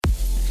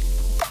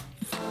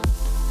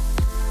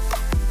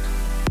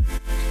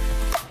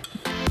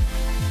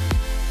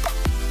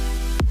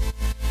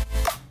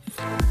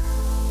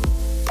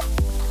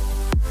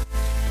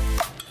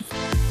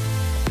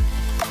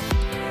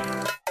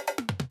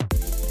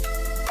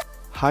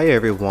Hi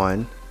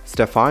everyone,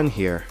 Stephon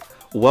here.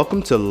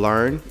 Welcome to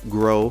Learn,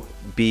 Grow,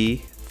 Be,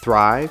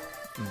 Thrive,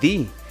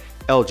 the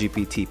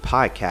LGBT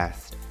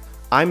podcast.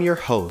 I'm your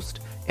host,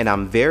 and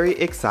I'm very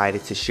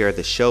excited to share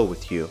the show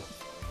with you.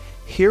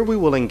 Here we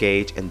will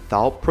engage in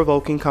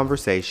thought-provoking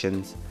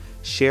conversations,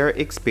 share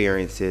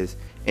experiences,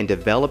 and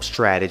develop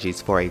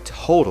strategies for a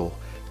total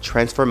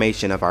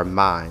transformation of our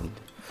mind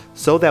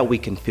so that we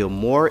can feel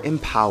more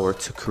empowered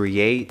to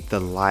create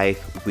the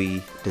life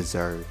we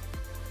deserve.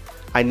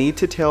 I need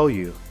to tell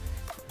you,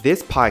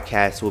 this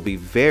podcast will be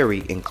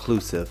very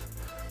inclusive.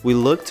 We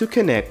look to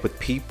connect with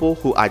people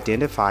who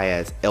identify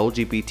as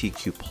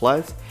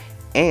LGBTQ+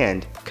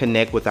 and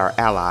connect with our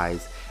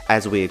allies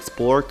as we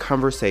explore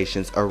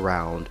conversations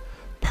around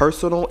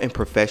personal and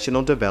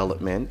professional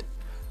development,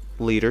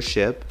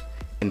 leadership,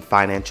 and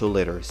financial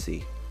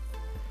literacy.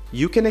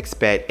 You can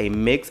expect a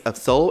mix of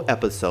solo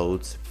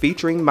episodes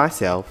featuring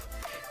myself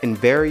and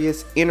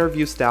various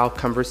interview-style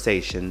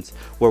conversations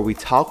where we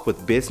talk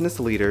with business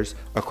leaders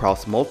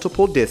across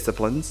multiple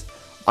disciplines,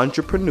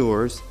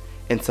 entrepreneurs,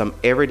 and some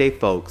everyday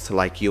folks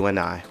like you and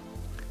I.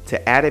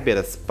 To add a bit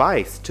of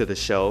spice to the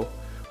show,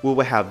 we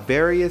will have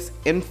various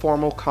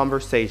informal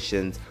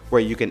conversations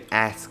where you can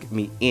ask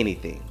me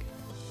anything.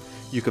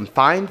 You can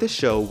find the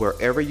show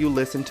wherever you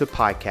listen to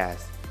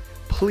podcasts.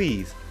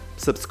 Please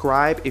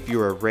subscribe if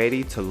you are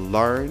ready to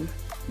learn,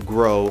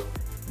 grow,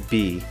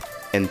 be,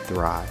 and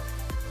thrive.